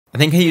I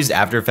think I used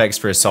After Effects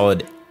for a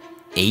solid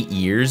 8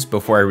 years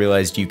before I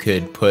realized you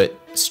could put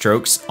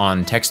strokes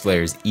on text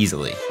layers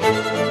easily.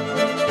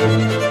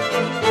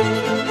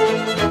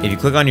 If you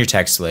click on your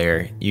text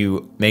layer,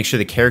 you make sure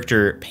the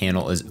character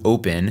panel is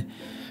open.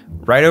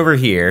 Right over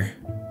here,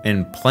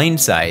 in plain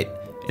sight,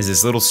 is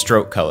this little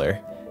stroke color.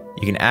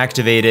 You can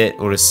activate it,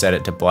 we'll just set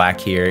it to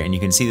black here, and you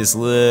can see this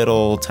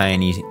little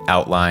tiny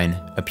outline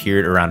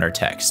appeared around our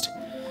text.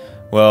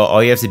 Well,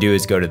 all you have to do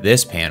is go to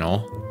this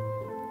panel,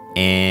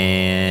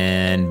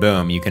 and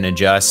boom, you can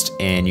adjust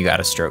and you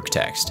got a stroke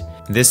text.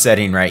 This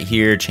setting right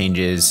here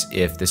changes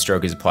if the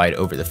stroke is applied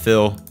over the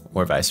fill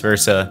or vice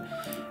versa,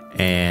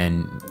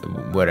 and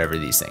whatever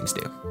these things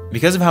do.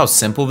 Because of how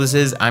simple this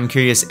is, I'm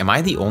curious, am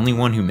I the only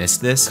one who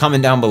missed this?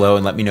 Comment down below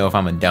and let me know if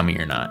I'm a dummy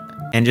or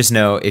not. And just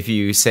know, if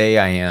you say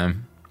I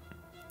am,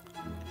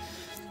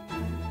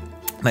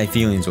 my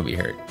feelings will be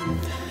hurt.